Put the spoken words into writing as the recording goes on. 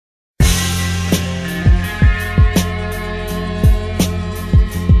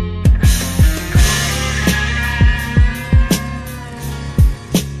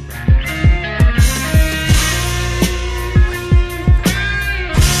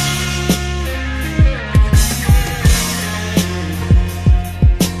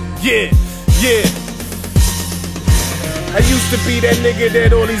Yeah. I used to be that nigga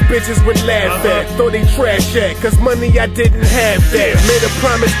that all these bitches would laugh at. Thought they trash at, cause money I didn't have that. Made a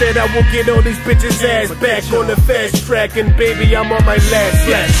promise that I will get all these bitches' ass back on the fast track, and baby, I'm on my last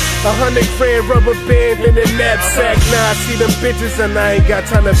lap. 100 grand rubber band in a knapsack. Now I see them bitches and I ain't got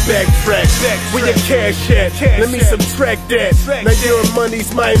time to backtrack. Where your cash at? Let me subtract that. Now your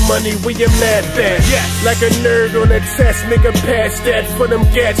money's my money, where you mad at? Like a nerd on a test, nigga pass that. For them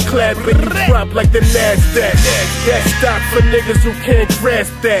gats clapping, you drop like the NASDAQ. That stock for niggas who can't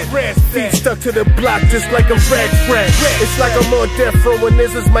grasp that. Feet stuck to the block just like a rat trap. It's like I'm on death row and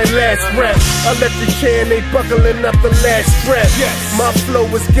this is my last rap. I left the chair and they buckling up the last strap. My flow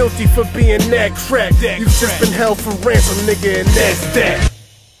is guilty for being that crack. You've just been held for ransom, nigga, and that's that.